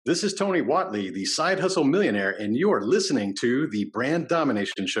This is Tony Whatley, the side hustle millionaire, and you are listening to the Brand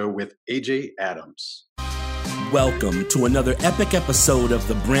Domination Show with AJ Adams. Welcome to another epic episode of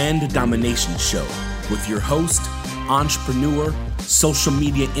the Brand Domination Show with your host, entrepreneur, social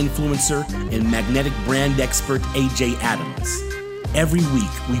media influencer, and magnetic brand expert, AJ Adams. Every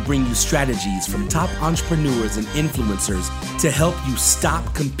week, we bring you strategies from top entrepreneurs and influencers to help you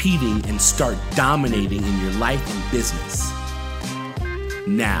stop competing and start dominating in your life and business.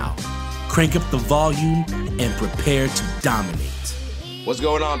 Now, crank up the volume and prepare to dominate. What's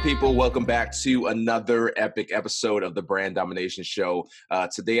going on, people? Welcome back to another epic episode of the Brand Domination Show.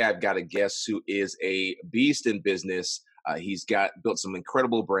 Today, I've got a guest who is a beast in business. He's built some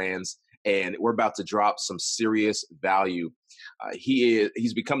incredible brands, and we're about to drop some serious value.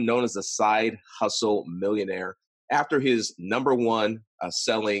 He's become known as the side hustle millionaire after his number one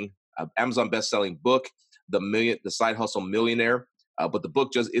selling Amazon best-selling book, The Side Hustle Millionaire. But the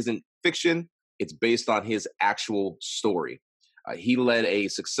book just isn't fiction. It's based on his actual story. He led a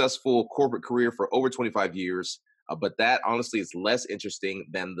successful corporate career for over 25 years, but that honestly is less interesting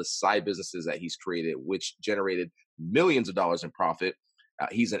than the side businesses that he's created, which generated millions of dollars in profit.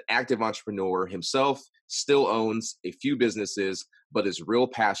 He's an active entrepreneur himself, still owns a few businesses, but his real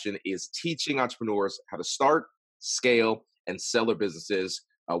passion is teaching entrepreneurs how to start, scale, and sell their businesses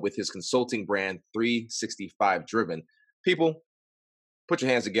with his consulting brand, 365 Driven. People, put your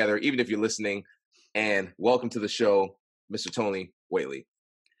hands together, even if you're listening, and welcome to the show, Mr. Tony Whatley.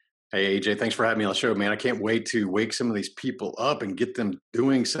 Hey, AJ, thanks for having me on the show, man. I can't wait to wake some of these people up and get them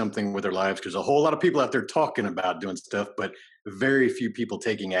doing something with their lives, because a whole lot of people out there talking about doing stuff, but very few people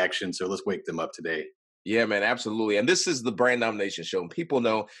taking action. So let's wake them up today. Yeah, man, absolutely. And this is the Brand Domination Show. And people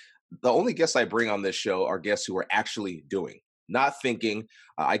know the only guests I bring on this show are guests who are actually doing. Not thinking.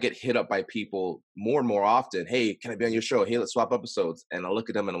 I get hit up by people more and more often. Hey, can I be on your show? Hey, let's swap episodes. And I look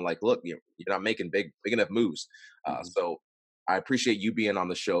at them and I'm like, look, you're not making big enough moves. So I appreciate you being on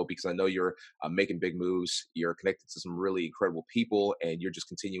the show, because I know you're making big moves. You're connected to some really incredible people, and you're just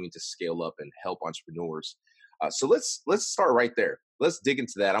continuing to scale up and help entrepreneurs. So let's start right there. Let's dig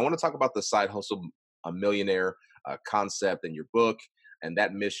into that. I want to talk about the side hustle millionaire concept and your book and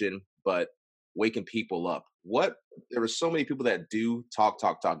that mission, but waking people up. There are so many people that do talk,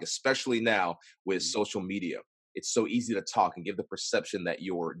 especially now with social media. It's so easy to talk and give the perception that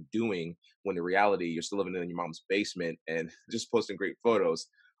you're doing, when in reality, you're still living in your mom's basement and just posting great photos.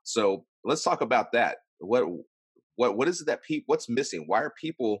 So let's talk about that. What is it that what's missing? Why are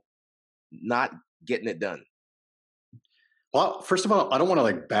people not getting it done? Well, first of all, I don't want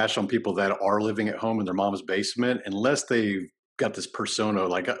to bash on people that are living at home in their mom's basement unless they've got this persona.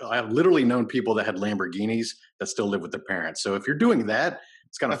 Like, I've literally known people that had Lamborghinis that still live with their parents. So if you're doing that,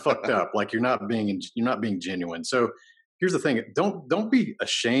 it's kind of fucked up. Like, you're not being genuine. So here's the thing: don't be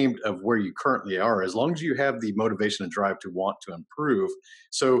ashamed of where you currently are, as long as you have the motivation and drive to want to improve.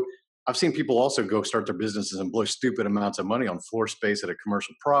 So I've seen people also go start their businesses and blow stupid amounts of money on floor space at a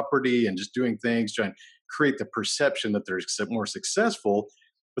commercial property and just doing things, trying to create the perception that they're more successful,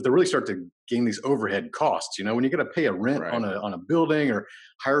 but they really start to gain these overhead costs. When you got to pay a rent Right. on a building, or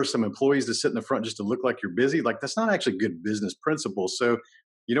hire some employees to sit in the front just to look like you're busy, like, that's not actually good business principles. So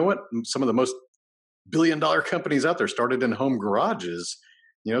you know what? Some of the most billion-dollar companies out there started in home garages.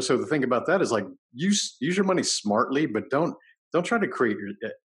 So the thing about that is, like, use your money smartly, but don't try to create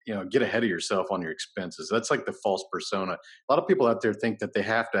get ahead of yourself on your expenses. That's like the false persona. A lot of people out there think that they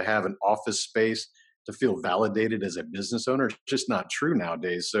have to have an office space to feel validated as a business owner. It's just not true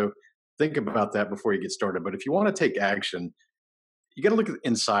nowadays. So think about that before you get started. But if you want to take action, you got to look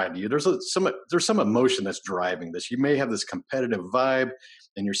inside you. There's some emotion that's driving this. You may have this competitive vibe,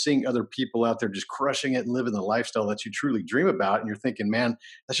 and you're seeing other people out there just crushing it and living the lifestyle that you truly dream about. And you're thinking, man,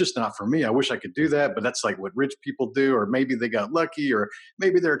 that's just not for me. I wish I could do that, but that's like what rich people do, or maybe they got lucky, or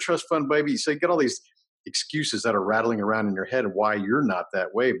maybe they're a trust fund baby. So you get all these excuses that are rattling around in your head of why you're not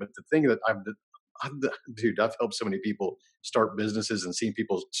that way. But the thing that I've helped so many people start businesses and seen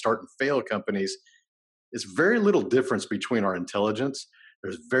people start and fail companies. It's very little difference between our intelligence.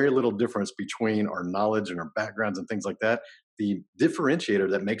 There's very little difference between our knowledge and our backgrounds and things like that. The differentiator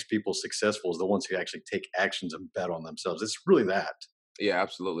that makes people successful is the ones who actually take actions and bet on themselves. It's really that. Yeah,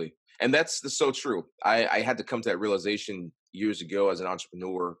 absolutely. And that's so true. I had to come to that realization years ago as an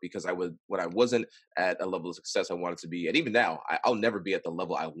entrepreneur, because when I wasn't at a level of success I wanted to be, and even now, I'll never be at the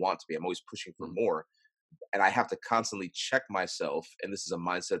level I want to be. I'm always pushing for more. And I have to constantly check myself. And this is a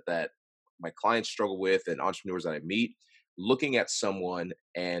mindset that my clients struggle with, and entrepreneurs that I meet, looking at someone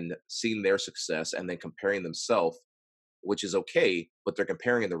and seeing their success and then comparing themselves, which is okay, but they're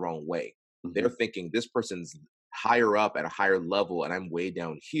comparing in the wrong way. Mm-hmm. They're thinking this person's higher up at a higher level and I'm way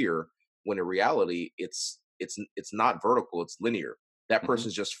down here, when in reality it's not vertical, it's linear. That Mhm.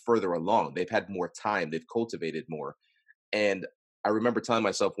 person's just further along. They've had more time, they've cultivated more. And I remember telling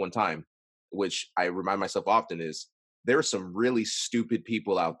myself one time, which I remind myself often, is there are some really stupid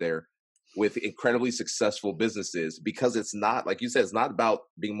people out there with incredibly successful businesses, because it's not, like you said, it's not about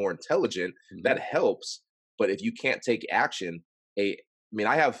being more intelligent. That Mhm. helps. But if you can't take action, I mean,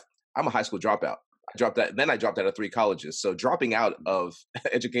 I'm a high school dropout. I dropped out, then I dropped out of 3 colleges. So dropping out of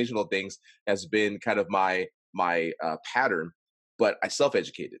educational things has been kind of my pattern. But I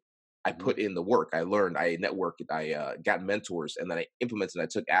self-educated. I Mhm. put in the work. I learned. I networked. I got mentors, and then I implemented. I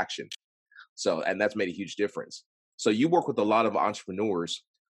took action. So, and that's made a huge difference. So, you work with a lot of entrepreneurs.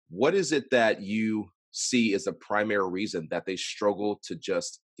 What is it that you see as a primary reason that they struggle to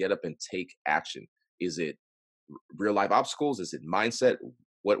just get up and take action? Is it real life obstacles? Is it mindset?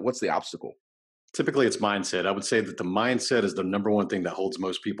 What's the obstacle? Typically, it's mindset. I would say that the mindset is the number one thing that holds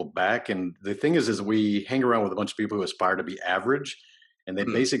most people back. And the thing is we hang around with a bunch of people who aspire to be average, and they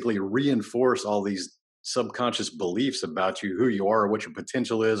Mm, basically reinforce all these subconscious beliefs about you, who you are, or what your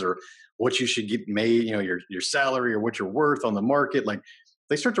potential is, or what you should get made, your salary or what you're worth on the market. Like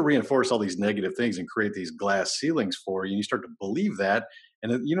they start to reinforce all these negative things and create these glass ceilings for you. And you start to believe that.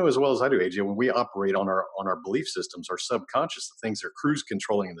 And then, as well as I do, AJ, when we operate on our belief systems, our subconscious, the things that are cruise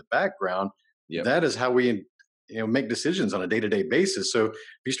controlling in the background, yep. that is how we make decisions on a day-to-day basis. So if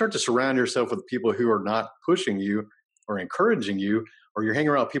you start to surround yourself with people who are not pushing you or encouraging you, or you're hanging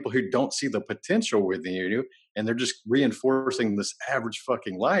around people who don't see the potential within you and they're just reinforcing this average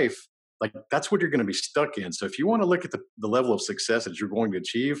fucking life, like that's what you're going to be stuck in. So if you want to look at the level of success that you're going to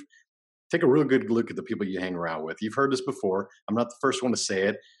achieve, take a real good look at the people you hang around with. You've heard this before. I'm not the first one to say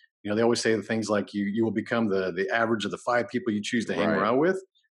it. They always say the things like you will become the average of the 5 people you choose to hang Right. around with.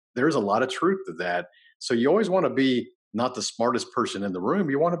 There's a lot of truth to that. So you always want to be not the smartest person in the room.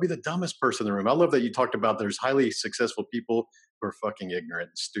 You want to be the dumbest person in the room. I love that you talked about there's highly successful people who are fucking ignorant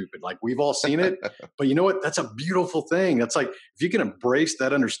and stupid. Like we've all seen it, but you know what? That's a beautiful thing. That's like if you can embrace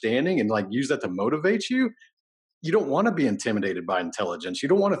that understanding and like use that to motivate you, you don't want to be intimidated by intelligence. You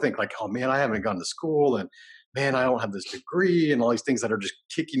don't want to think like, oh man, I haven't gone to school and man, I don't have this degree and all these things that are just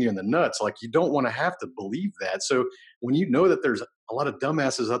kicking you in the nuts. Like you don't want to have to believe that. So when you know that there's a lot of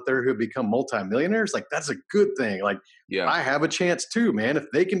dumbasses out there who have become multimillionaires, like that's a good thing. Like Yeah. I have a chance too, man.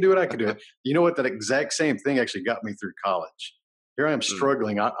 If they can do it, I can do it. You know what? That exact same thing actually got me through college. Here I am Mm,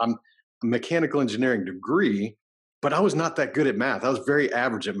 struggling. I'm a mechanical engineering degree, but I was not that good at math. I was very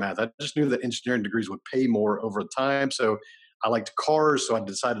average at math. I just knew that engineering degrees would pay more over time. So I liked cars. So I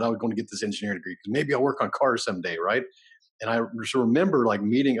decided I was going to get this engineering degree because maybe I'll work on cars someday, right? And I just remember like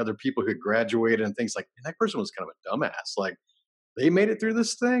meeting other people who had graduated and things like, and that person was kind of a dumbass. Like they made it through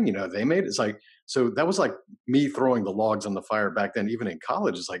this thing, they made it. It's like, so that was like me throwing the logs on the fire back then, even in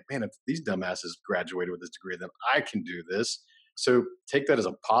college. It's like, man, if these dumbasses graduated with this degree, then I can do this. So take that as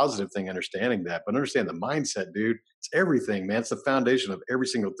a positive thing, understanding that, but understand the mindset, dude. It's everything, man. It's the foundation of every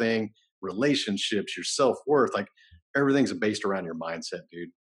single thing, relationships, your self worth. Like everything's based around your mindset, dude.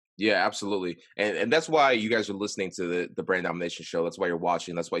 yeah, absolutely. And that's why you guys are listening to the Brand Domination Show. That's why you're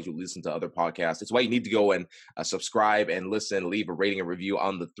watching. That's why you listen to other podcasts. It's why you need to go and subscribe and listen, leave a rating and review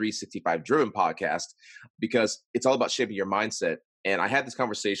on the 365 Driven podcast, because it's all about shaping your mindset. And I had this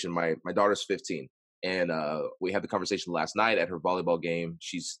conversation. My daughter's 15, and we had the conversation last night at her volleyball game.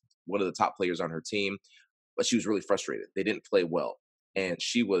 She's one of the top players on her team, but she was really frustrated. They didn't play well, and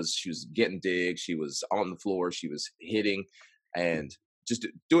she was getting digs. She was on the floor. She was hitting, and just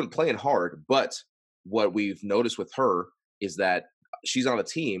playing hard. But what we've noticed with her is that she's on a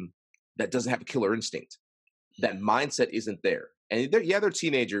team that doesn't have a killer instinct. That mindset isn't there. And they're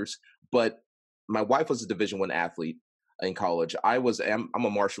teenagers, but my wife was a Division I athlete in college. I'm a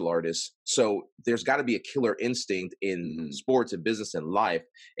martial artist. So there's got to be a killer instinct in Mhm. sports and business and life.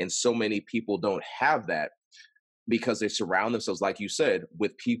 And so many people don't have that because they surround themselves, like you said,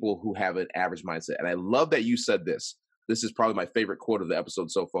 with people who have an average mindset. And I love that you said this. This is probably my favorite quote of the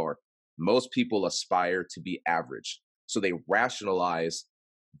episode so far. Most people aspire to be average. So they rationalize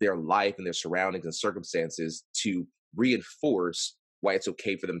their life and their surroundings and circumstances to reinforce why it's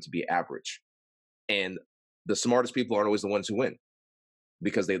okay for them to be average. And the smartest people aren't always the ones who win,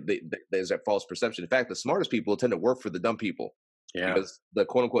 because there's that false perception. In fact, the smartest people tend to work for the dumb people, Yeah. because the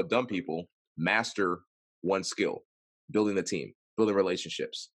quote unquote dumb people master one skill: building the team, building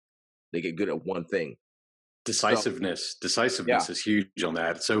relationships. They get good at one thing. So, Decisiveness yeah, is huge on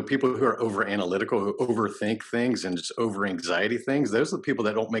that. So people who are over analytical, who overthink things and just over anxiety things, those are the people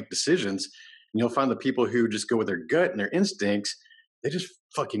that don't make decisions. And you'll find the people who just go with their gut and their instincts. they just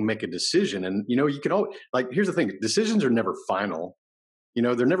fucking make a decision. And, you know, you can always, like, here's the thing, decisions are never final. You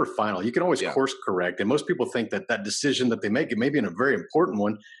know, they're never final. You can always Yeah. course correct. And most people think that that decision that they make, it may be in a very important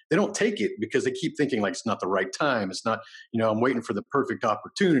one, they don't take it because they keep thinking like it's not the right time. It's not, you know, I'm waiting for the perfect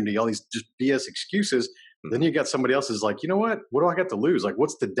opportunity, all these just BS excuses. Mhm. Then you got somebody else is like, you know what do I got to lose? Like,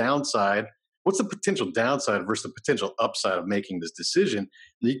 what's the downside? What's the potential downside versus the potential upside of making this decision?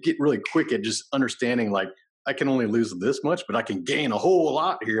 And you get really quick at just understanding like, I can only lose this much, but I can gain a whole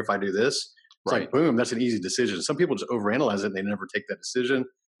lot here if I do this. It's Right. like, boom, that's an easy decision. Some people just overanalyze it and they never take that decision and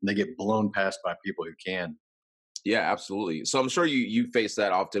they get blown past by people who can. Yeah, absolutely. So I'm sure you face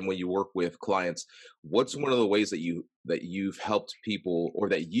that often when you work with clients. What's one of the ways that you've helped people, or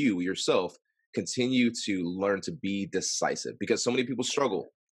that you yourself continue to learn to be decisive? Because so many people struggle.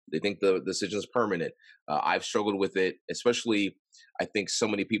 They think the decision is permanent. I've struggled with it, especially I think so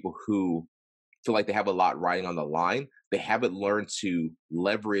many people who feel like they have a lot riding on the line. They haven't learned to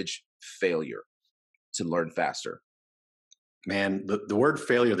leverage failure to learn faster. Man, the word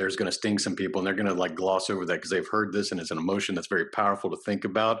failure there is going to sting some people and they're going to like gloss over that because they've heard this and it's an emotion that's very powerful to think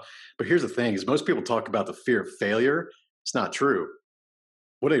about. But here's the thing is most people talk about the fear of failure. It's not true.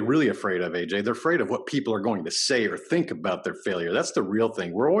 What are they really afraid of, AJ? They're afraid of what people are going to say or think about their failure. That's the real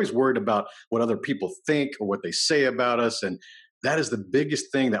thing. We're always worried about what other people think or what they say about us. And that is the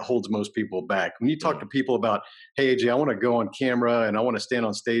biggest thing that holds most people back. When you talk to people about, hey, AJ, I want to go on camera and I want to stand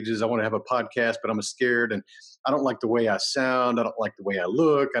on stages. I want to have a podcast, but I'm scared and I don't like the way I sound. I don't like the way I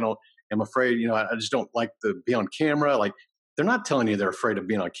look. I'm afraid, you know, I just don't like to be on camera. Like, they're not telling you they're afraid of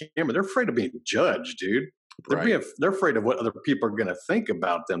being on camera. They're afraid of being judged, dude. Right. They're afraid of what other people are going to think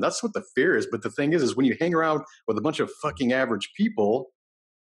about them. That's what the fear is. But the thing is when you hang around with a bunch of fucking average people,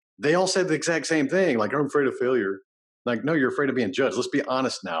 they all said the exact same thing. Like, I'm afraid of failure. Like, no, you're afraid of being judged. Let's be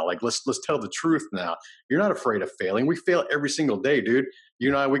honest now. Like, let's tell the truth now. You're not afraid of failing. We fail every single day, dude. You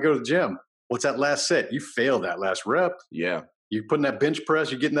and I, we go to the gym. What's that last set? You failed that last rep. Yeah. You're putting that bench press,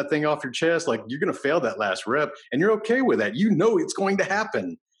 you're getting that thing off your chest. Like, you're going to fail that last rep and you're okay with that. You know, it's going to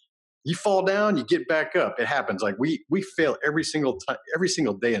happen. You fall down, you get back up. It happens. Like, we fail every single time, every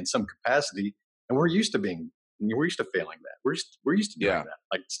single day in some capacity. And we're used to failing that. We're used to doing that.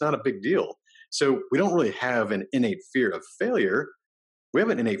 Like, it's not a big deal. So we don't really have an innate fear of failure. We have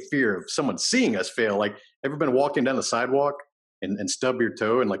an innate fear of someone seeing us fail. Like, ever been walking down the sidewalk and stub your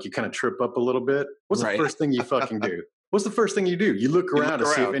toe and like you kind of trip up a little bit? What's the first thing you fucking do? What's the first thing you do? You look around to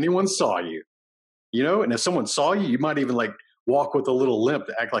see if anyone saw you, you know? And if someone saw you, you might even like walk with a little limp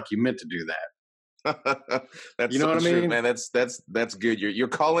to act like you meant to do that. That's you know so what I true, mean? man. That's good. You're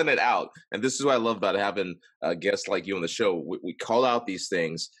calling it out, and this is what I love about having guests like you on the show. We call out these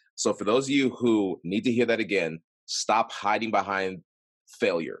things. So for those of you who need to hear that again, stop hiding behind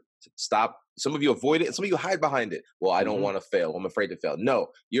failure. Stop. Some of you avoid it, and some of you hide behind it. Well, I don't want to fail. I'm afraid to fail. No,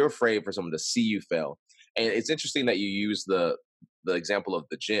 you're afraid for someone to see you fail. And it's interesting that you use the example of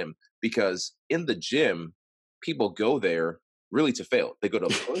the gym, because in the gym, people go there really to fail. They go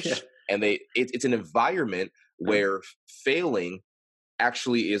to push, and it's an environment where failing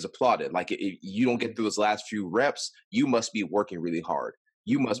actually is applauded. Like, if you don't get through those last few reps, you must be working really hard.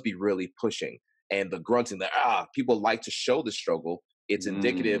 You must be really pushing. And the grunting that people like to show the struggle. It's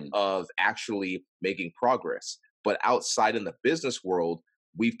indicative of actually making progress. But outside in the business world,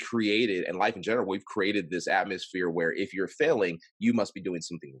 we've created, and life in general, we've created this atmosphere where if you're failing, you must be doing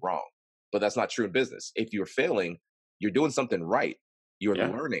something wrong. But that's not true in business. If you're failing, you're doing something right. You're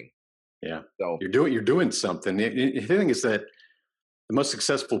learning. Yeah. So You're doing something. The thing is that the most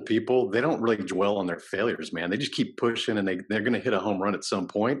successful people, they don't really dwell on their failures, man. They just keep pushing and they're going to hit a home run at some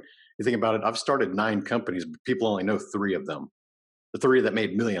point. You think about it, I've started 9 companies, but people only know 3 of them. The 3 that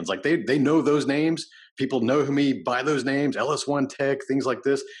made millions. Like, they know those names. People know me by those names, LS1 Tech, things like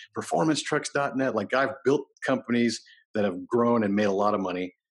this, performancetrucks.net. Like, I've built companies that have grown and made a lot of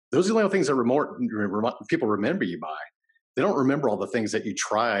money. Those are the only things that people remember you by. They don't remember all the things that you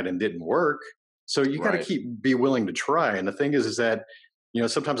tried and didn't work. So you got to be willing to try. And the thing is that, you know,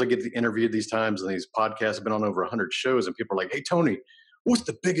 sometimes I get interviewed these times, and these podcasts have been on over 100 shows, and people are like, hey, Tony, what's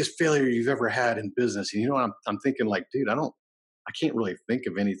the biggest failure you've ever had in business? And, you know, I'm thinking like, dude, I can't really think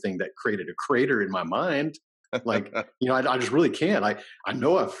of anything that created a crater in my mind. Like, you know, I just really can't. I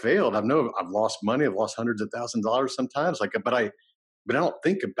know I've failed. I know I've lost money. I've lost hundreds of thousands of dollars sometimes. Like, but I don't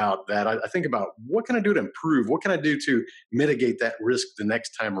think about that. I think about, what can I do to improve? What can I do to mitigate that risk the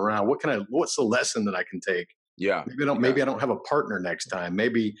next time around? What's the lesson that I can take? Yeah. Maybe I don't have a partner next time.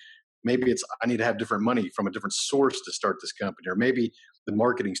 Maybe it's, I need to have different money from a different source to start this company, or maybe the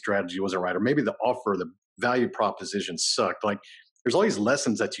marketing strategy wasn't right, or maybe the offer, the value proposition sucked. Like, there's all these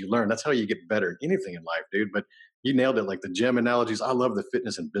lessons that you learn. That's how you get better at anything in life, dude. But you nailed it. Like the gym analogies. I love the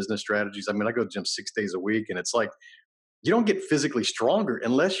fitness and business strategies. I mean, I go to the gym 6 days a week, and it's like, you don't get physically stronger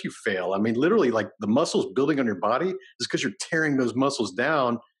unless you fail. I mean, literally, like the muscles building on your body is because you're tearing those muscles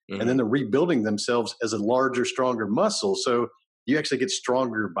down and then they're rebuilding themselves as a larger, stronger muscle. So you actually get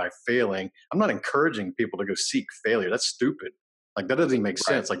stronger by failing. I'm not encouraging people to go seek failure. That's stupid. Like that doesn't even make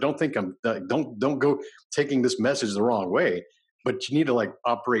sense. Like don't go taking this message the wrong way. But you need to like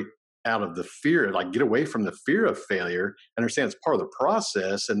operate out of the fear, like get away from the fear of failure, understand it's part of the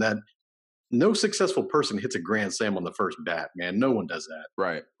process, and that no successful person hits a grand slam on the first bat, man. No one does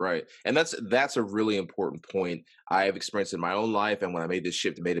that. Right. And that's a really important point I have experienced in my own life. And when I made this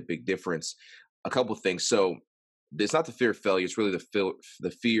shift, it made a big difference. A couple of things. So it's not the fear of failure. It's really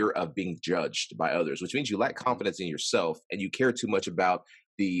the fear of being judged by others, which means you lack confidence in yourself and you care too much about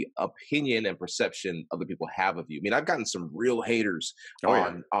the opinion and perception other people have of you. I mean, I've gotten some real haters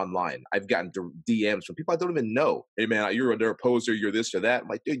online. I've gotten DMs from people I don't even know. Hey, man, you're a poser. You're this or that. I'm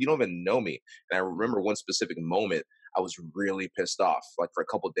like, dude, you don't even know me. And I remember one specific moment, I was really pissed off, like for a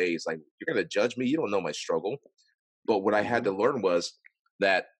couple of days. Like, you're going to judge me? You don't know my struggle. But what I had to learn was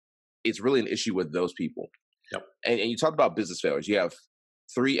that it's really an issue with those people. Yep. And you talked about business failures. You have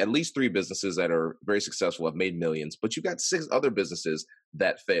at least three businesses that are very successful, have made millions, but you got 6 other businesses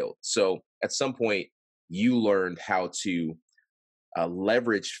that failed. So at some point, you learned how to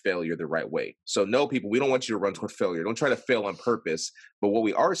leverage failure the right way. So no, people, we don't want you to run toward failure. Don't try to fail on purpose. But what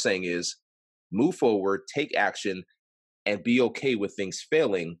we are saying is move forward, take action, and be okay with things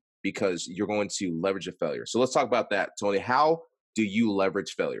failing because you're going to leverage a failure. So let's talk about that, Tony. How do you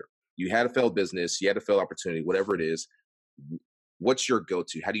leverage failure? You had a failed business, you had a failed opportunity, whatever it is. What's your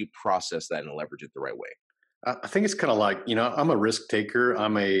go-to? How do you process that and leverage it the right way? I think it's kind of like, I'm a risk taker.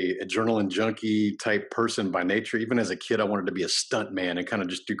 I'm a adrenaline junkie type person by nature. Even as a kid, I wanted to be a stunt man and kind of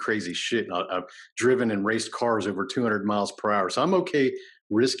just do crazy shit. And I've driven and raced cars over 200 miles per hour. So I'm okay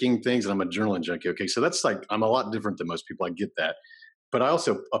risking things, and I'm an adrenaline junkie. Okay. So that's like, I'm a lot different than most people. I get that. But I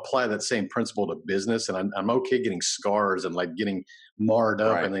also apply that same principle to business, and I'm okay getting scars and like getting marred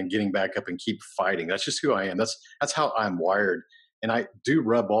up and then getting back up and keep fighting. That's just who I am. That's how I'm wired. And I do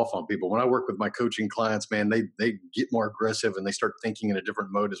rub off on people. When I work with my coaching clients, man, they get more aggressive and they start thinking in a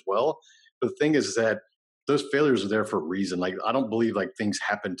different mode as well. But the thing is that those failures are there for a reason. Like, I don't believe like things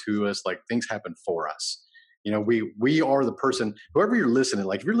happen to us, like things happen for us. We are the person, whoever you're listening,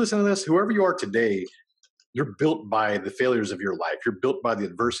 like if you're listening to this, whoever you are today, you're built by the failures of your life. You're built by the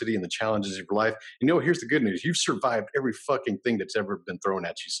adversity and the challenges of your life. Here's the good news. You've survived every fucking thing that's ever been thrown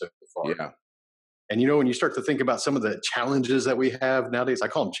at you so far. Yeah. And when you start to think about some of the challenges that we have nowadays, I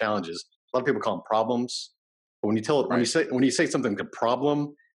call them challenges. A lot of people call them problems. But when you say something's a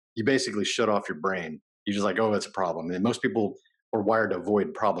problem, you basically shut off your brain. You're just like, oh, that's a problem. And most people are wired to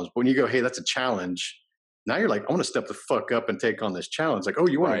avoid problems. But when you go, hey, that's a challenge, now you're like, I want to step the fuck up and take on this challenge. Like, oh,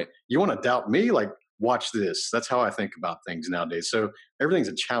 you want to doubt me? Like, watch this. That's how I think about things nowadays. So everything's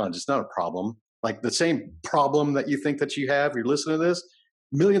a challenge. It's not a problem. Like the same problem that you think that you have, you're listening to this,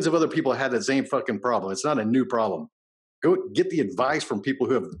 millions of other people had that same fucking problem. It's not a new problem. Go get the advice from people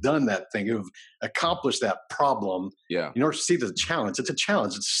who have done that thing, who have accomplished that problem. Yeah. In order to see the challenge. It's a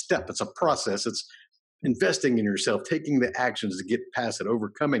challenge. It's a step. It's a process. It's investing in yourself, taking the actions to get past it,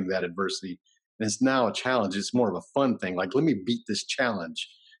 overcoming that adversity. And it's now a challenge. It's more of a fun thing. Like, let me beat this challenge.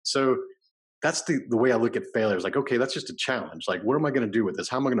 So that's the way I look at failure. It's like, okay, that's just a challenge. Like, what am I going to do with this?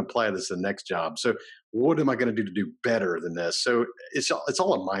 How am I going to apply this to the next job? So what am I going to do better than this? So it's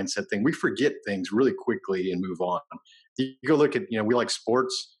all a mindset thing. We forget things really quickly and move on. You go look at, we like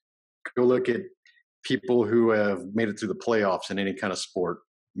sports. Go look at people who have made it through the playoffs in any kind of sport,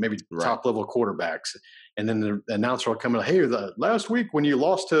 maybe top level quarterbacks. And then the announcer will come in, hey, last week when you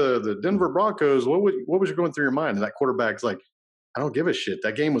lost to the Denver Broncos, what was going through your mind? And that quarterback's like, I don't give a shit.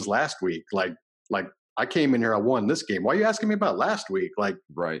 That game was last week. Like I came in here, I won this game. Why are you asking me about last week? Like,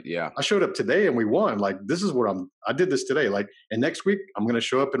 right. Yeah. I showed up today and we won. Like, this is what I did this today. Like, and next week I'm going to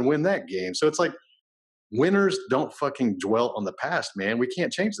show up and win that game. So it's like, winners don't fucking dwell on the past, man. We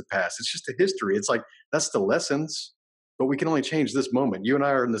can't change the past. It's just a history. It's like, that's the lessons, but we can only change this moment. You and I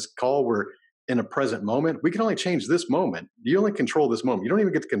are in this call. We're in a present moment. We can only change this moment. You only control this moment. You don't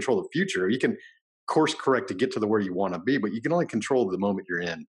even get to control the future. You can course correct to get to where you want to be, but you can only control the moment you're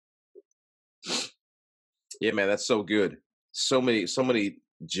in. Yeah, man, that's so good. So many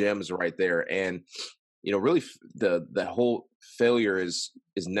gems right there. And really the whole failure is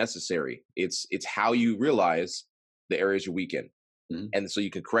necessary. It's how you realize the areas you're weak in. Mm-hmm. And so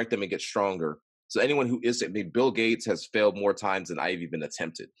you can correct them and get stronger. So anyone who Bill Gates has failed more times than I've even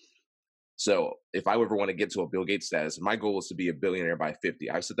attempted. So if I ever want to get to a Bill Gates status, my goal is to be a billionaire by 50.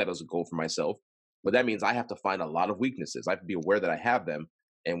 I set that as a goal for myself. But that means I have to find a lot of weaknesses. I have to be aware that I have them.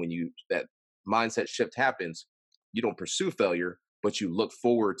 And when that mindset shift happens, you don't pursue failure, but you look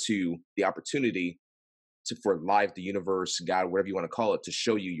forward to the opportunity for life, the universe, God, whatever you want to call it, to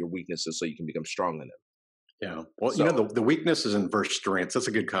show you your weaknesses so you can become strong in them. Yeah. Well, So, the weaknesses and versus strengths, that's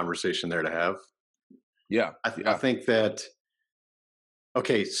a good conversation there to have. yeah, I think that,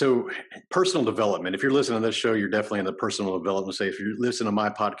 okay, so personal development, if you're listening to this show, you're definitely in the personal development space. If you're listening to my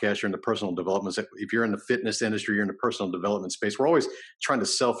podcast, you're in the personal development space. If you're in the fitness industry, you're in the personal development space. We're always trying to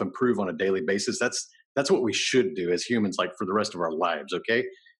self-improve on a daily basis. That's what we should do as humans, like for the rest of our lives, okay?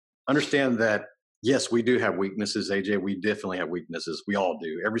 Understand that, yes, we do have weaknesses, AJ. We definitely have weaknesses. We all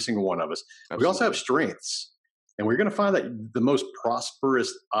do, every single one of us. absolutely. We also have strengths. And we're going to find that the most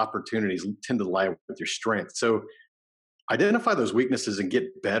prosperous opportunities tend to lie with your strength. So identify those weaknesses and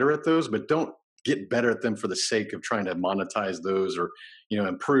get better at those, but don't get better at them for the sake of trying to monetize those or,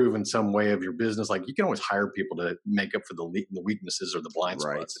 improve in some way of your business. Like, you can always hire people to make up for the weaknesses or the blind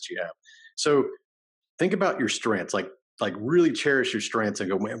Right. spots that you have. So think about your strengths, like really cherish your strengths and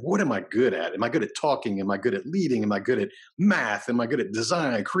go, man, what am I good at? Am I good at talking? Am I good at leading? Am I good at math? Am I good at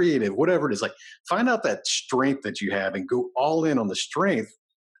design, creative, whatever it is? Like, find out that strength that you have and go all in on the strength.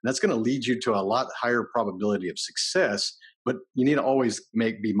 And that's going to lead you to a lot higher probability of success. But you need to always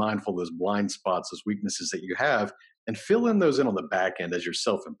be mindful of those blind spots, those weaknesses that you have, and fill in those in on the back end as your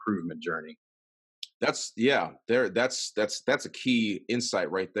self-improvement journey. That's a key insight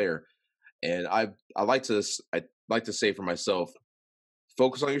right there. And I like to say for myself,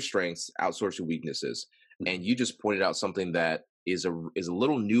 focus on your strengths, outsource your weaknesses. And you just pointed out something that is a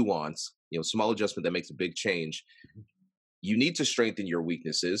little nuance, small adjustment that makes a big change. You need to strengthen your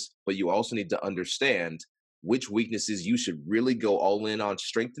weaknesses, but you also need to understand which weaknesses you should really go all in on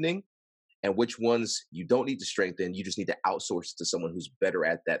strengthening and which ones you don't need to strengthen. You just need to outsource to someone who's better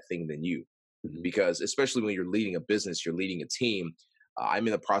at that thing than you. Mm-hmm. Because especially when you're leading a business, you're leading a team. I'm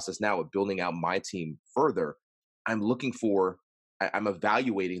in the process now of building out my team further. I'm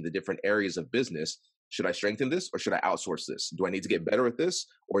evaluating the different areas of business. Should I strengthen this or should I outsource this? Do I need to get better at this,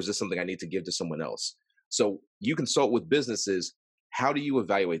 or is this something I need to give to someone else? So you consult with businesses. How do you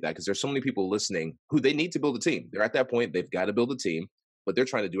evaluate that? Because there's so many people listening who they need to build a team. They're at that point, they've got to build a team, but they're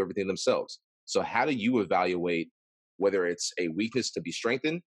trying to do everything themselves. So how do you evaluate whether it's a weakness to be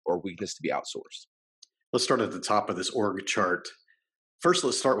strengthened or a weakness to be outsourced? Let's start at the top of this org chart. First,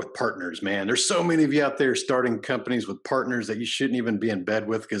 let's start with partners, man. There's so many of you out there starting companies with partners that you shouldn't even be in bed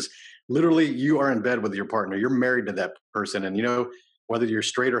with, because literally you are in bed with your partner. You're married to that person. And whether you're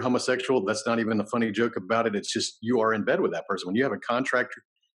straight or homosexual, that's not even a funny joke about it. It's just you are in bed with that person. When you have a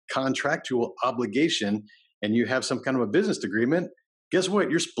contractual obligation and you have some kind of a business agreement, guess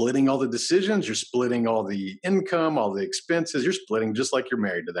what? You're splitting all the decisions. You're splitting all the income, all the expenses. You're splitting just like you're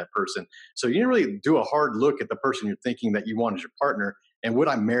married to that person. So you didn't really do a hard look at the person you're thinking that you want as your partner. And would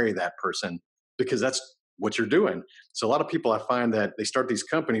I marry that person? Because that's what you're doing. So a lot of people, I find that they start these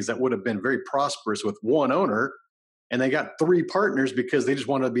companies that would have been very prosperous with one owner, and they got three partners because they just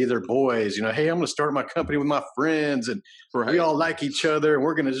want to be their boys. Hey, I'm going to start my company with my friends, and we all like each other, and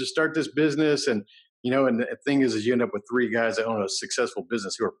we're going to just start this business. And and the thing is you end up with three guys that own a successful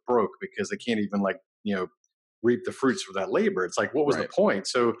business who are broke because they can't even reap the fruits of that labor. It's like, what was the point?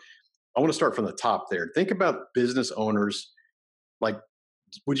 So I want to start from the top there. Think about business owners. Like,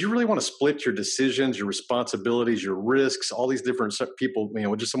 would you really want to split your decisions, your responsibilities, your risks, all these different people,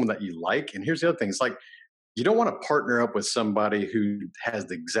 with just someone that you like? And here's the other thing. It's like, you don't want to partner up with somebody who has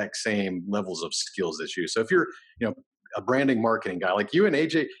the exact same levels of skills as you. So if you're, a branding marketing guy like you and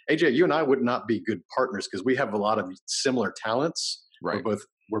AJ, you and I would not be good partners because we have a lot of similar talents. Right.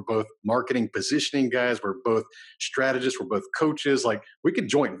 We're both marketing positioning guys. We're both strategists. We're both coaches. Like, we could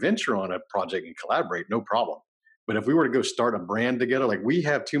joint venture on a project and collaborate, no problem. But if we were to go start a brand together, like, we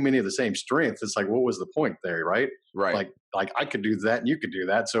have too many of the same strengths. It's like, what was the point there, right? Right. Like I could do that and you could do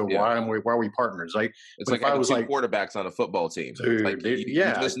that. So why are we partners? Like, it's like having two quarterbacks on a football team. Dude, you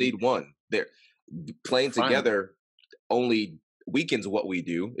just need one. They're playing together only weakens what we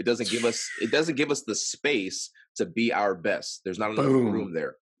do. It doesn't give us the space to be our best. There's not enough room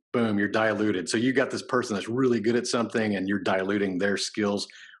there. Boom, you're diluted. So you got this person that's really good at something and you're diluting their skills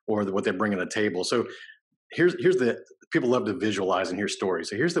or what they bring to the table. So here's people love to visualize and hear stories.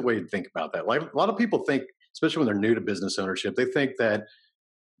 So here's the way to think about that. Like, a lot of people think, especially when they're new to business ownership, they think that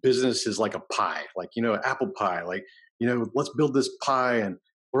business is like a pie, like, apple pie, like, let's build this pie and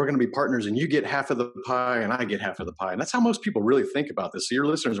we're going to be partners and you get half of the pie and I get half of the pie. And that's how most people really think about this. So your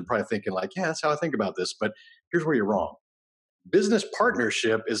listeners are probably thinking like, yeah, that's how I think about this. But here's where you're wrong. Business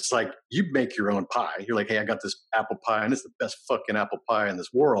partnership is like you make your own pie. You're like, hey, I got this apple pie and it's the best fucking apple pie in this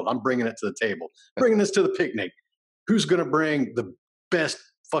world. I'm bringing it to the table, bringing this to the picnic. Who's going to bring the best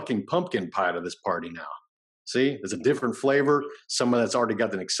fucking pumpkin pie to this party now? See, there's a different flavor. Someone that's already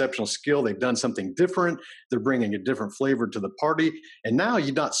got an exceptional skill. They've done something different. They're bringing a different flavor to the party. And now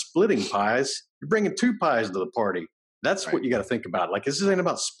you're not splitting pies. You're bringing two pies to the party. That's what you got to think about. Like, this ain't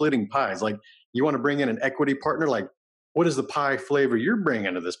about splitting pies. Like, you want to bring in an equity partner. Like, what is the pie flavor you're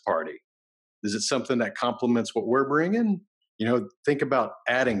bringing to this party? Is it something that complements what we're bringing? You know, think about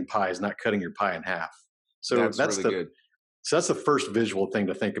adding pies, not cutting your pie in half. So that's really good. So that's the first visual thing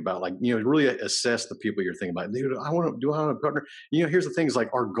to think about. Like, you know, really assess the people you're thinking about. Dude, I want a partner. You know, here's the things, like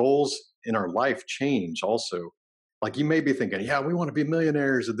our goals in our life change also. Like, you may be thinking, yeah, we want to be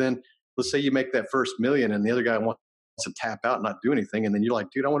millionaires. And then let's say you make that first million and the other guy wants to tap out and not do anything. And then you're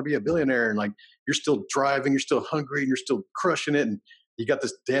like, dude, I want to be a billionaire. And like, you're still driving, you're still hungry, and you're still crushing it. And you got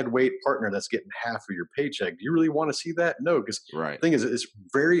this dead weight partner that's getting half of your paycheck. Do you really want to see that? No, because the thing is, it's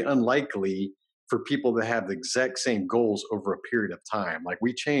very unlikely for people to have the exact same goals over a period of time. Like,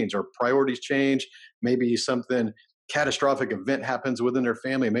 we change, our priorities change. Maybe something catastrophic event happens within their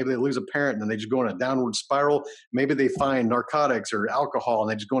family. Maybe they lose a parent and then they just go in a downward spiral. Maybe they find narcotics or alcohol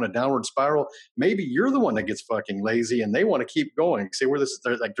and they just go in a downward spiral. Maybe you're the one that gets fucking lazy and they want to keep going. See, where this,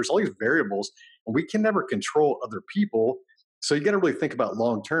 like, there's all these variables and we can never control other people. So you got to really think about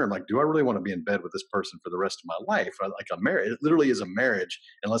long term. Like, do I really want to be in bed with this person for the rest of my life? Like a marriage, it literally is a marriage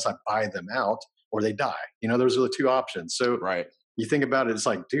unless I buy them out or they die. You know, those are the two options. So you think about it, it's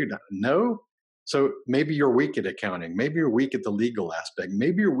like, dude, no. So maybe you're weak at accounting. Maybe you're weak at the legal aspect.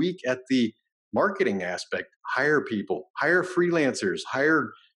 Maybe you're weak at the marketing aspect. Hire people, hire freelancers,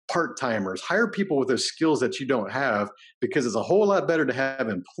 hire part-timers, hire people with those skills that you don't have, because it's a whole lot better to have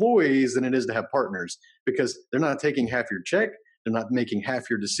employees than it is to have partners, because they're not taking half your check. They're not making half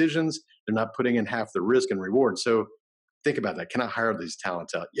your decisions. They're not putting in half the risk and reward. So think about that. Can I hire these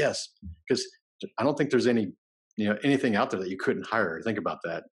talents out? Yes, because I don't think there's anything out there that you couldn't hire. Think about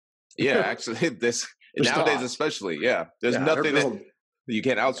that. Yeah, actually, this nowadays especially, there's nothing that you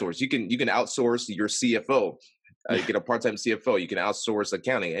can't outsource. You can outsource your CFO. You get a part-time CFO. You can outsource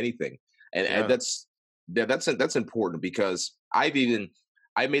accounting, anything, and that's important, because I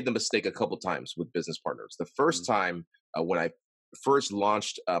made the mistake a couple times with business partners. The first time when I first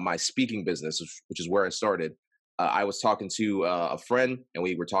launched my speaking business, which is where I started, I was talking to a friend, and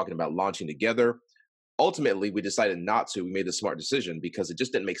we were talking about launching together. Ultimately, we decided not to. We made the smart decision because it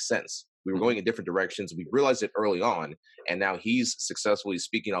just didn't make sense. We were going in different directions. We realized it early on, and now he's successfully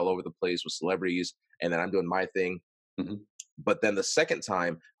speaking all over the place with celebrities, and then I'm doing my thing. But then the second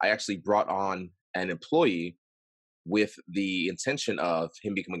time, I actually brought on an employee with the intention of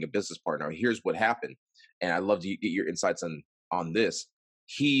him becoming a business partner. Here's what happened, and I'd love to get your insights on this.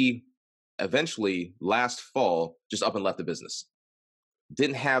 He eventually, last fall, just up and left the business.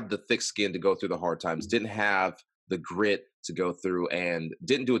 Didn't have the thick skin to go through the hard times, didn't have the grit to go through, and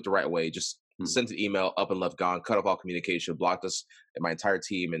didn't do it the right way. Just sent an email, up and left, gone, cut off all communication, blocked us and my entire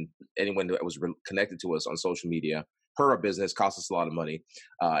team and anyone that was connected to us on social media. Hurt our business, cost us a lot of money,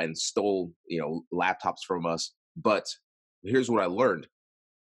 and stole, laptops from us. But here's what I learned.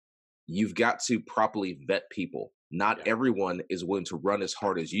 You've got to properly vet people. Not everyone is willing to run as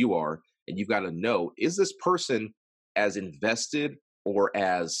hard as you are. And you've got to know, is this person as invested or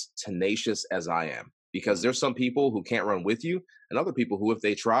as tenacious as I am? Because there's some people who can't run with you, and other people who, if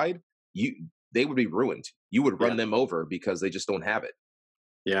they tried, they would be ruined. You would run them over because they just don't have it.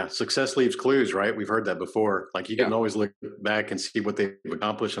 Yeah, success leaves clues, right? We've heard that before. Like, you can always look back and see what they've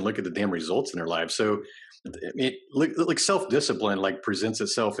accomplished and look at the damn results in their lives. So, like self-discipline, like, presents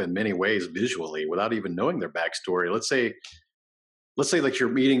itself in many ways visually without even knowing their backstory. Let's say like you're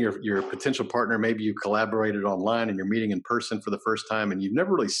meeting your potential partner. Maybe you collaborated online and you're meeting in person for the first time and you've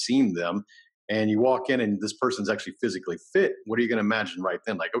never really seen them, and you walk in and this person's actually physically fit. What are you going to imagine right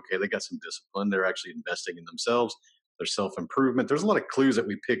then? Like, okay, they got some discipline. They're actually investing in themselves. Their self-improvement. There's a lot of clues that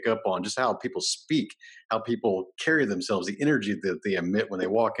we pick up on just how people speak, how people carry themselves, the energy that they emit when they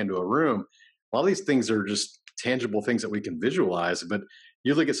walk into a room. A lot of these things are just tangible things that we can visualize. But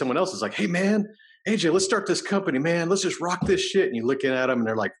you look at someone else, it's like, hey man, AJ, let's start this company, man. Let's just rock this shit. And you're looking at them and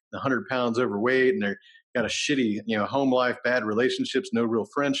they're like 100 pounds overweight and they're got a shitty, home life, bad relationships, no real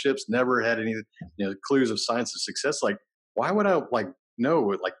friendships, never had any, clues of signs of success. Like, why would I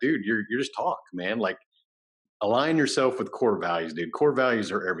no, dude, you're just talk, man. Like, align yourself with core values, dude. Core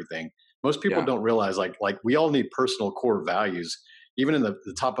values are everything. Most people don't realize, like we all need personal core values. Even in the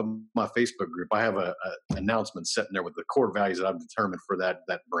top of my Facebook group, I have a announcement sitting there with the core values that I've determined for that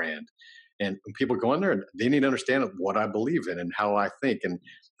brand. And when people go in there, they need to understand what I believe in and how I think. And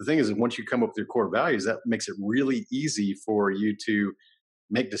the thing is, once you come up with your core values, that makes it really easy for you to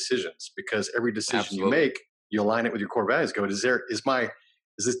make decisions, because every decision you Absolutely. make, you align it with your core values. Go, is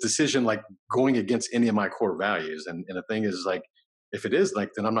this decision like going against any of my core values? And the thing is, like, if it is, like,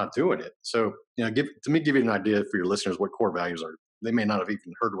 then I'm not doing it. So, give you an idea for your listeners what core values are. They may not have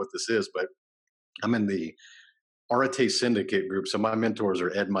even heard what this is, but I'm in the Arate Syndicate group. So my mentors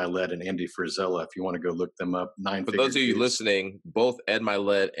are Ed Milet and Andy Frisella. If you want to go look them up, For nine-figure those of you dudes. listening, both Ed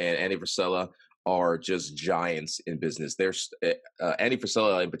Milet and Andy Frisella are just giants in business. Andy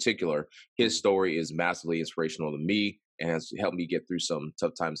Frisella in particular, his story is massively inspirational to me and has helped me get through some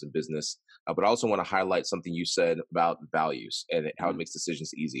tough times in business. But I also want to highlight something you said about values and how it makes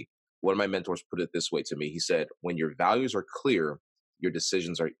decisions easy. One of my mentors put it this way to me. He said, when your values are clear, your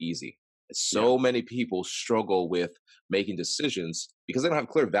decisions are easy. So many people struggle with making decisions because they don't have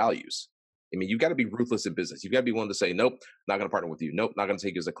clear values. I mean, you've got to be ruthless in business. You've got to be willing to say, nope, not going to partner with you. Nope, not going to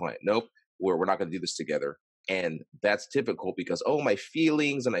take you as a client. Nope, we're not going to do this together. And that's typical because, oh, my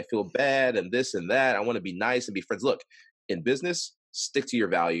feelings and I feel bad and this and that. I want to be nice and be friends. Look, in business, stick to your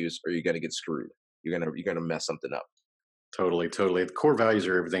values or you're going to get screwed. You're going to mess something up. Totally. The core values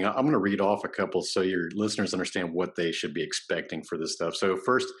are everything. I'm going to read off a couple so your listeners understand what they should be expecting for this stuff. So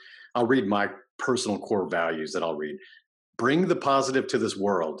first, I'll read my personal core values that I'll read. Bring the positive to this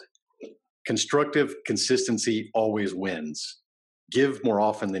world. Constructive consistency always wins. Give more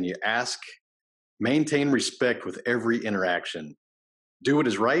often than you ask. Maintain respect with every interaction. Do what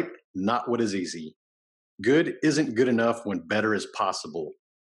is right, not what is easy. Good isn't good enough when better is possible.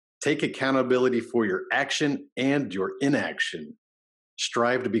 Take accountability for your action and your inaction.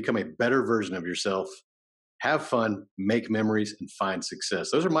 Strive to become a better version of yourself. Have fun, make memories, and find success.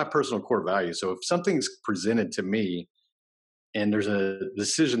 Those are my personal core values. So if something's presented to me and there's a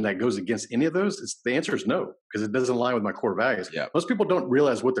decision that goes against any of those, the answer is no, because it doesn't align with my core values. Yeah. Most people don't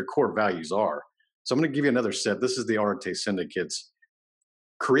realize what their core values are. So I'm going to give you another set. This is the Arate Syndicates.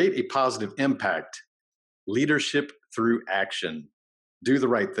 Create a positive impact. Leadership through action. Do the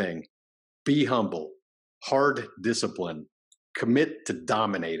right thing. Be humble. Hard discipline. Commit to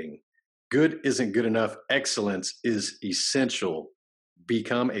dominating. Good isn't good enough. Excellence is essential.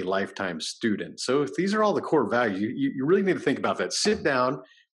 Become a lifetime student. So if these are all the core values, you really need to think about that. Sit down,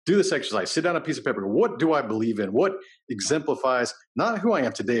 do this exercise. Sit down on a piece of paper. What do I believe in? What exemplifies not who I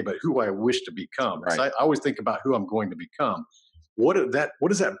am today, but who I wish to become? Right. So I always think about who I'm going to become. What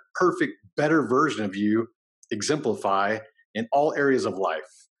does that perfect, better version of you exemplify in all areas of life?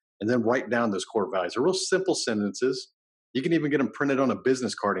 And then write down those core values. They're real simple sentences. You can even get them printed on a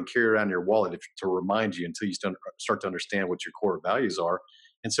business card and carry around in your wallet to remind you until you start to understand what your core values are.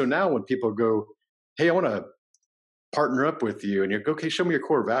 And so now when people go, hey, I want to partner up with you, and you go, okay, show me your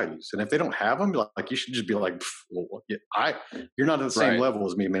core values. And if they don't have them, like, you should just be like, well, you're not at the same level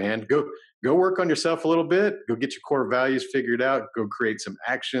as me, man. Go work on yourself a little bit. Go get your core values figured out. Go create some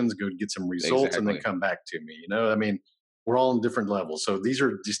actions. Go get some results, and then come back to me. I mean, we're all on different levels. So these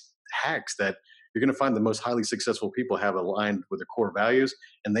are just hacks that you're going to find the most highly successful people have aligned with their core values,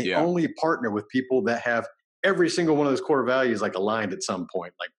 and they only partner with people that have every single one of those core values like aligned at some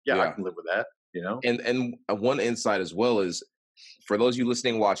point. Like, I can live with that. And one insight as well is, for those of you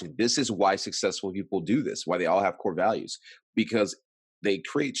listening and watching, this is why successful people do this, why they all have core values, because they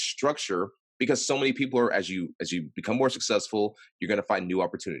create structure. Because so many people are, as you become more successful, you're going to find new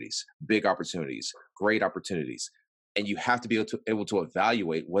opportunities, big opportunities, great opportunities. And you have to be able to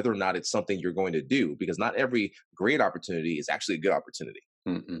evaluate whether or not it's something you're going to do, because not every great opportunity is actually a good opportunity.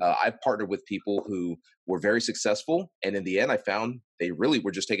 I've partnered with people who were very successful, and in the end, I found they really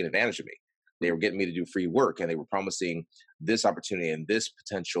were just taking advantage of me. They were getting me to do free work, and they were promising this opportunity and this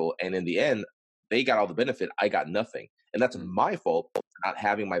potential. And in the end, they got all the benefit. I got nothing. And that's my fault for not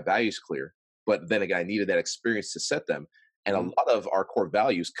having my values clear. But then again, I needed that experience to set them. And a lot of our core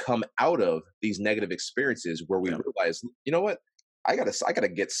values come out of these negative experiences where we realize, you know what, I gotta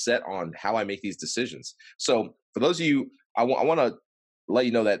get set on how I make these decisions. So for those of you, I want to let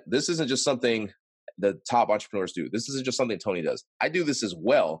you know that this isn't just something the top entrepreneurs do. This isn't just something Tony does. I do this as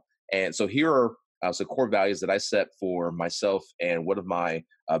well. And so here are some core values that I set for myself and one of my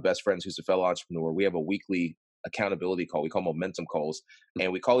best friends who's a fellow entrepreneur. We have a weekly accountability call. We call momentum calls,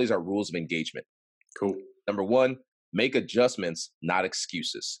 and we call these our rules of engagement. Cool. Number one, make adjustments, not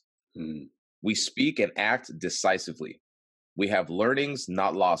excuses. We speak and act decisively. We have learnings,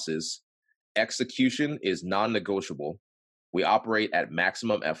 not losses. Execution is non-negotiable. We operate at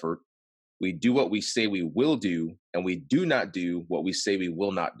maximum effort. We do what we say we will do, and we do not do what we say we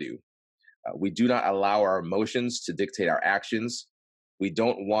will not do. We do not allow our emotions to dictate our actions. We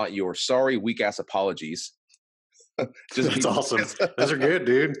don't want your sorry, weak ass apologies. That's awesome. Those are good,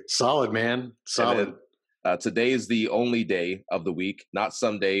 dude. Solid, man. Solid. Today is the only day of the week, not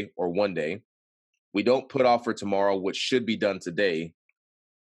someday or one day. We don't put off for tomorrow what should be done today,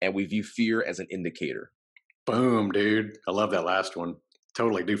 and we view fear as an indicator. Boom, dude. I love that last one.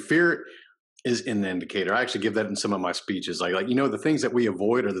 Totally, dude. Fear is an indicator. I actually give that in some of my speeches. Like the things that we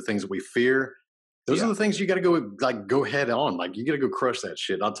avoid are the things that we fear. Those are the things you got to go head on. Like you got to go crush that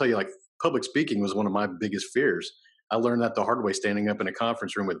shit. I'll tell you, like public speaking was one of my biggest fears. I learned that the hard way, standing up in a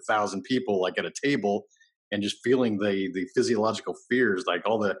conference room with 1,000 people, like at a table, and just feeling the physiological fears, like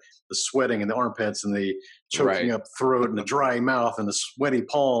all the sweating and the armpits and the choking up throat and the dry mouth and the sweaty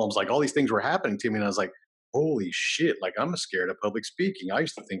palms, like all these things were happening to me. And I was like, holy shit, like I'm scared of public speaking. I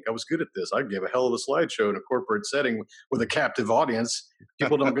used to think I was good at this. I'd give a hell of a slideshow in a corporate setting with a captive audience.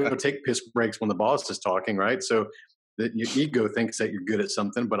 People don't go take piss breaks when the boss is talking, right? So that your ego thinks that you're good at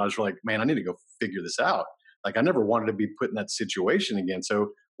something, but I was like, man, I need to go figure this out. Like I never wanted to be put in that situation again. So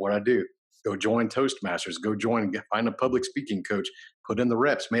what I do, go join Toastmasters, go join, find a public speaking coach, put in the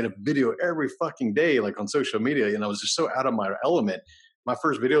reps, made a video every fucking day, like on social media. And I was just so out of my element. My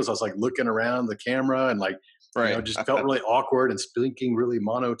first videos, I was like looking around the camera and like, just felt really awkward and speaking really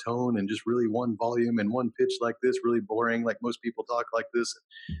monotone and just really one volume and one pitch like this, really boring. Like most people talk like this.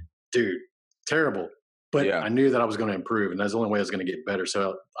 Dude, terrible. But I knew that I was going to improve, and that's the only way I was going to get better.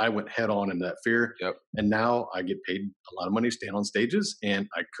 So I went head on into that fear. Yep. And now I get paid a lot of money to stand on stages, and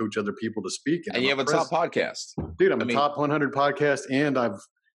I coach other people to speak. And you have a top podcast. Dude, I'm a top 100 podcast, and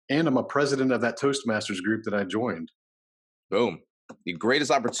I'm a president of that Toastmasters group that I joined. Boom. The greatest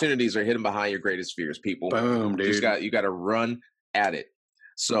opportunities are hidden behind your greatest fears, people. Boom, dude. You got to run at it.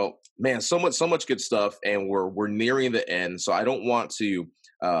 So, man, so much good stuff, and we're nearing the end. So I don't want to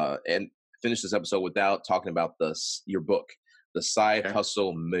finish this episode without talking about your book, The Side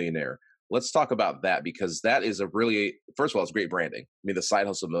Hustle Millionaire. Let's talk about that, because that is first of all, it's great branding. I mean, The Side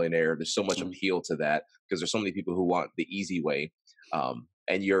Hustle Millionaire, there's so much appeal to that because there's so many people who want the easy way.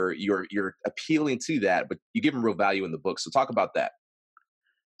 And you're appealing to that, but you give them real value in the book. So talk about that.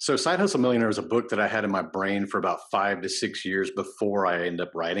 So Side Hustle Millionaire is a book that I had in my brain for about 5 to 6 years before I ended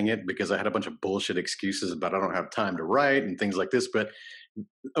up writing it, because I had a bunch of bullshit excuses about I don't have time to write and things like this. But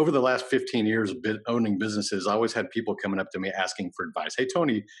over the last 15 years of owning businesses, I always had people coming up to me asking for advice. Hey,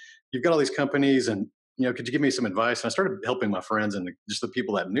 Tony, you've got all these companies and, could you give me some advice? And I started helping my friends and just the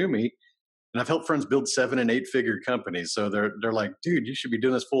people that knew me. And I've helped friends build 7- and 8-figure companies. So they're like, dude, you should be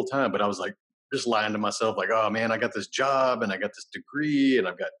doing this full time. But I was like, just lying to myself, like, oh man, I got this job and I got this degree and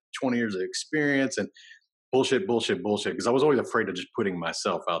I've got 20 years of experience, and bullshit. Because I was always afraid of just putting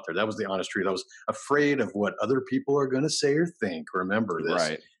myself out there. That was the honest truth. I was afraid of what other people are going to say or think. Remember this.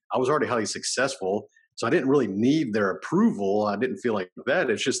 Right. I was already highly successful, so I didn't really need their approval. I didn't feel like that.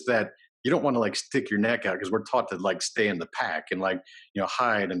 It's just that you don't want to like stick your neck out, because we're taught to like stay in the pack and like,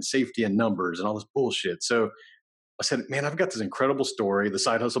 hide and safety in numbers and all this bullshit. So I said, man, I've got this incredible story, The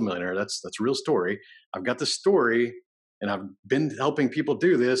Side Hustle Millionaire. That's a real story. I've got this story, and I've been helping people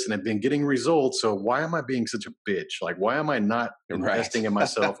do this, and I've been getting results. So why am I being such a bitch? Like, why am I not investing in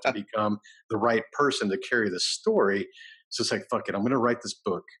myself to become the right person to carry this story? So it's like, fuck it, I'm going to write this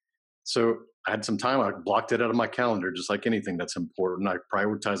book. So I had some time. I blocked it out of my calendar, just like anything that's important. I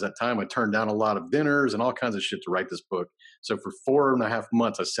prioritized that time. I turned down a lot of dinners and all kinds of shit to write this book. So for 4.5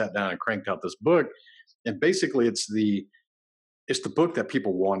 months, I sat down and cranked out this book. And basically it's the book that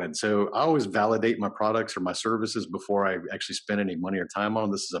people wanted. So I always validate my products or my services before I actually spend any money or time on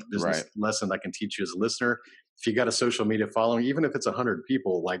them. This is a business lesson I can teach you as a listener. If you got a social media following, even if it's 100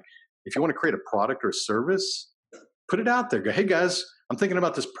 people, like if you want to create a product or a service, put it out there. Go, hey guys, I'm thinking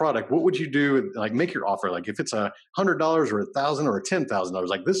about this product. What would you do? Like make your offer. Like if it's $100 or $1,000 or $10,000,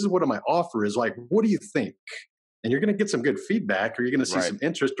 like this is what my offer is. Like, what do you think? And you're going to get some good feedback, or you're going to see some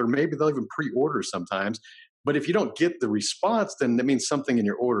interest, or maybe they'll even pre-order sometimes. But if you don't get the response, then that means something in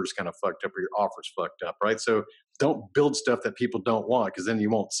your order is kind of fucked up, or your offer's fucked up, right? So don't build stuff that people don't want, because then you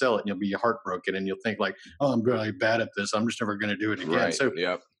won't sell it and you'll be heartbroken and you'll think like, oh, I'm really bad at this. I'm just never going to do it again. Right. So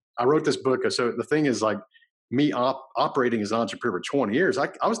I wrote this book. So the thing is, like, me operating as an entrepreneur for 20 years,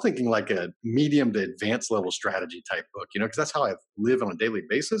 I was thinking like a medium to advanced level strategy type book, because that's how I live on a daily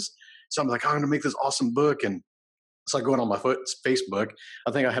basis. So I'm like, I'm going to make this awesome book. And so I go on my Facebook.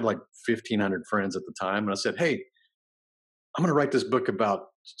 I think I had like 1,500 friends at the time. And I said, hey, I'm going to write this book about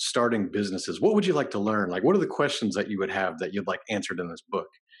starting businesses. What would you like to learn? Like, what are the questions that you would have that you'd like answered in this book?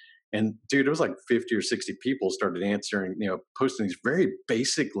 And dude, it was like 50 or 60 people started answering, posting these very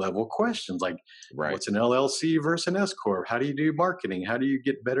basic level questions like, what's an LLC versus an S Corp? How do you do marketing? How do you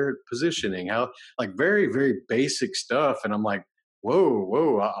get better at positioning? How, like, very, very basic stuff. And I'm like,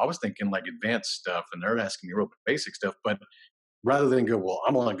 whoa, I was thinking like advanced stuff, and they're asking me real basic stuff. But rather than go, well,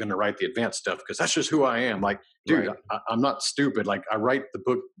 I'm only going to write the advanced stuff because that's just who I am. Like, dude, Right. I'm not stupid. Like, I write the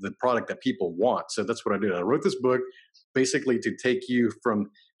book, the product that people want. So that's what I did. I wrote this book basically to take you from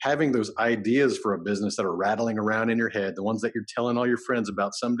having those ideas for a business that are rattling around in your head, the ones that you're telling all your friends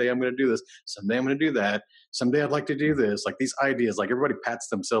about. Someday I'm going to do this. Someday I'm going to do that. Someday I'd like to do this. Like these ideas, like everybody pats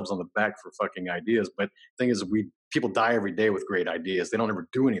themselves on the back for fucking ideas. But the thing is, people die every day with great ideas. They don't ever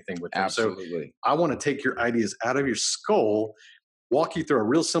do anything with them. So Absolutely. I want to take your ideas out of your skull, walk you through a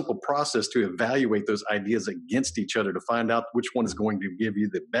real simple process to evaluate those ideas against each other to find out which one is going to give you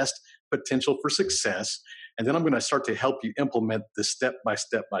the best potential for success. And then I'm going to start to help you implement this step by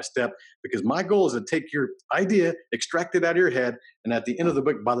step by step, because my goal is to take your idea, extract it out of your head. And at the end of the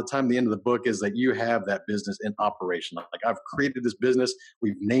book, by the time the end of the book is that you have that business in operation. Like I've created this business,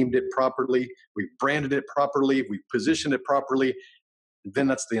 we've named it properly, we've branded it properly, we've positioned it properly. Then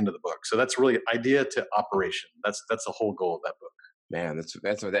that's the end of the book. So that's really idea to operation. That's the whole goal of that book. Man,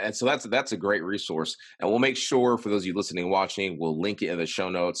 that's a great resource, and we'll make sure for those of you listening and watching, we'll link it in the show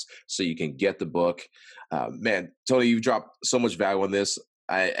notes so you can get the book. Man, Tony, you've dropped so much value on this.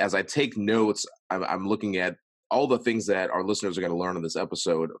 As I take notes, I'm looking at all the things that our listeners are going to learn on this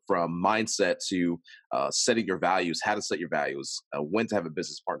episode, from mindset to setting your values, how to set your values, when to have a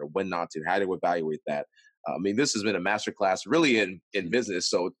business partner, when not to, how to evaluate that. I mean, this has been a masterclass really in business.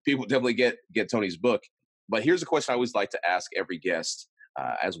 So people definitely get Tony's book. But here's a question I always like to ask every guest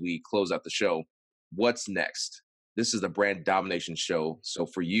as we close out the show. What's next? This is the Brand Domination Show. So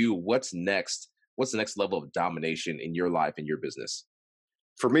for you, what's next? What's the next level of domination in your life and your business?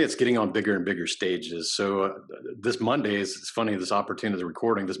 For me, it's getting on bigger and bigger stages. So this Monday it's funny, this opportunity of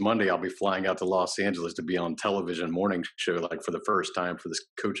recording. This Monday, I'll be flying out to Los Angeles to be on television morning show, like for the first time for this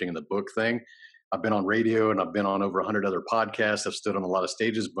coaching in the book thing. I've been on radio and I've been on over 100 other podcasts. I've stood on a lot of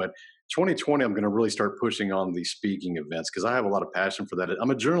stages, but 2020, I'm going to really start pushing on these speaking events because I have a lot of passion for that. I'm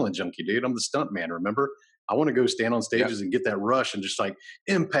a adrenaline junkie, dude. I'm the stunt man, remember? I want to go stand on stages and get that rush and just like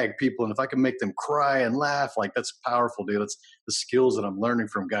impact people. And if I can make them cry and laugh, like that's powerful, dude. That's the skills that I'm learning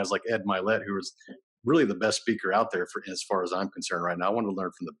from guys like Ed Milet, who is really the best speaker out there for as far as I'm concerned right now. I want to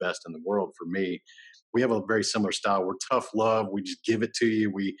learn from the best in the world. For me, we have a very similar style. We're tough love. We just give it to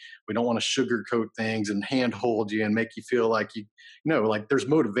you. We don't want to sugarcoat things and handhold you and make you feel like like there's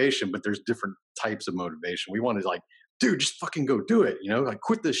motivation, but there's different types of motivation. We want to like, dude, just fucking go do it. Like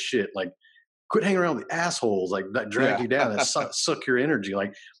quit this shit. Like quit hanging around with the assholes like that drag you down, that suck your energy.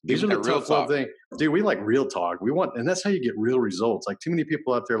 Like these are the tough love thing, dude. We like real talk. And that's how you get real results. Like too many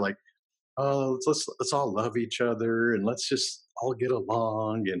people out there like, oh, let's all love each other and let's just all get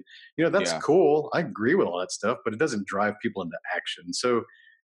along. And that's cool. I agree with all that stuff, but it doesn't drive people into action. So,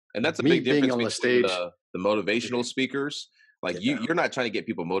 and that's a big difference on the between stage, the motivational speakers. Like you're not trying to get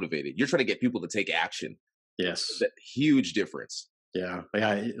people motivated. You're trying to get people to take action. Yes, that huge difference. Yeah.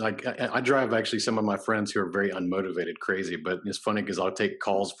 Like I drive actually some of my friends who are very unmotivated crazy, but it's funny because I'll take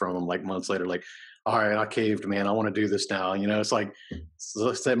calls from them like months later, like, all right, I caved, man. I want to do this now. It's like,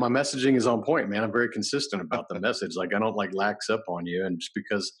 my messaging is on point, man. I'm very consistent about the message. Like I don't like lax up on you. And just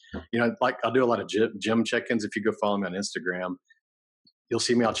because, like I'll do a lot of gym check-ins. If you go follow me on Instagram, you'll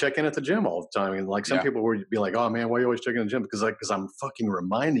see me. I'll check in at the gym all the time. And like some people would be like, oh man, why are you always checking in the gym? Because I'm fucking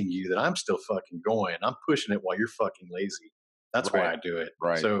reminding you that I'm still fucking going. I'm pushing it while you're fucking lazy. That's why I do it.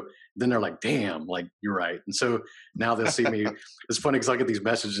 Right. So then they're like, damn, like you're right. And so now they'll see me. It's funny because I get these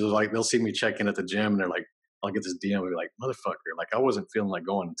messages like they'll see me check in at the gym and they're like, I'll get this DM and be like, motherfucker, like I wasn't feeling like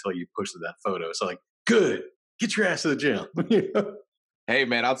going until you posted that photo. So like, good, get your ass to the gym. Hey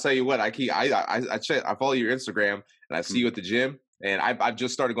man, I'll tell you what, I follow your Instagram and I see you at the gym. And I've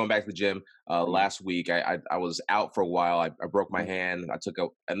just started going back to the gym last week. I was out for a while. I broke my hand.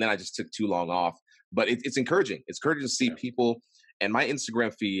 And then I just took too long off. But it's encouraging. It's encouraging to see people. And my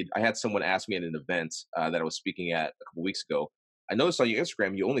Instagram feed, I had someone ask me at an event that I was speaking at a couple weeks ago. I noticed on your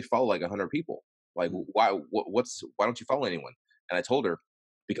Instagram you only follow like 100 people. Like why don't you follow anyone? And I told her,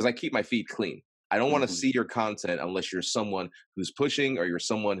 because I keep my feed clean. I don't want to see your content unless you're someone who's pushing or you're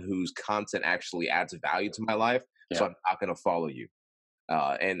someone whose content actually adds value to my life. So I'm not going to follow you.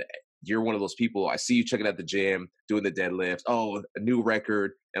 And you're one of those people. I see you checking out the gym, doing the deadlift. Oh, a new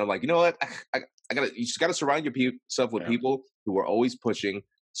record. And I'm like, you know what? You just got to surround yourself with people who are always pushing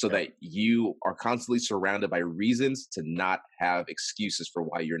so that you are constantly surrounded by reasons to not have excuses for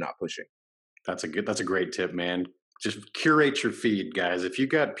why you're not pushing. That's a great tip, man. Just curate your feed, guys. If you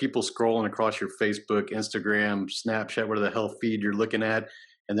got people scrolling across your Facebook, Instagram, Snapchat, whatever the hell feed you're looking at,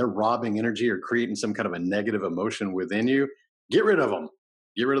 and they're robbing energy or creating some kind of a negative emotion within you, get rid of them.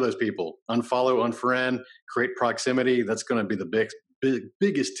 Get rid of those people. Unfollow, unfriend, create proximity. That's going to be the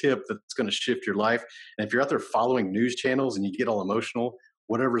biggest tip that's going to shift your life. And if you're out there following news channels and you get all emotional,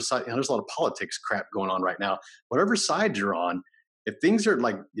 whatever side, there's a lot of politics crap going on right now. Whatever side you're on, if things are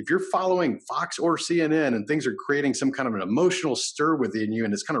like, if you're following Fox or CNN and things are creating some kind of an emotional stir within you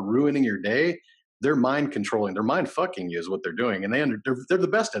and it's kind of ruining your day, they're mind controlling, they're mind fucking you is what they're doing. And they're the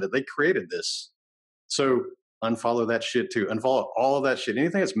best at it. They created this. So unfollow that shit too. Unfollow all of that shit.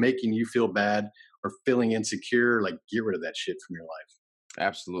 Anything that's making you feel bad or feeling insecure, like get rid of that shit from your life.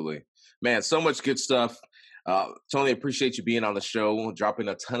 Absolutely. Man, so much good stuff. Tony, appreciate you being on the show, dropping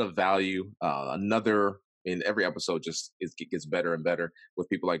a ton of value. Another in every episode just it gets better and better with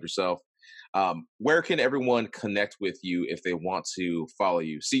people like yourself. Where can everyone connect with you if they want to follow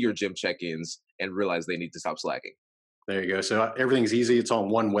you, see your gym check-ins, and realize they need to stop slacking? There you go. So everything's easy. It's on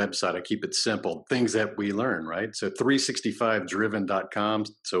one website. I keep it simple. Things that we learn, right? So 365driven.com.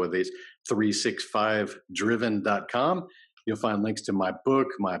 So with these 365driven.com, you'll find links to my book,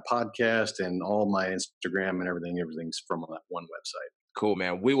 my podcast, and all my Instagram and everything. Everything's from that one website. Cool,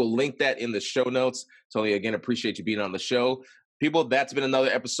 man. We will link that in the show notes. Tony, again, appreciate you being on the show. People, that's been another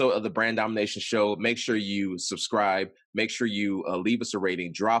episode of the Brand Domination Show. Make sure you subscribe. Make sure you leave us a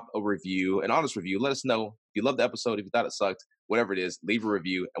rating, drop a review, an honest review. Let us know if you loved the episode, if you thought it sucked, whatever it is, leave a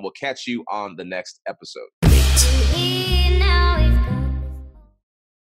review, and we'll catch you on the next episode.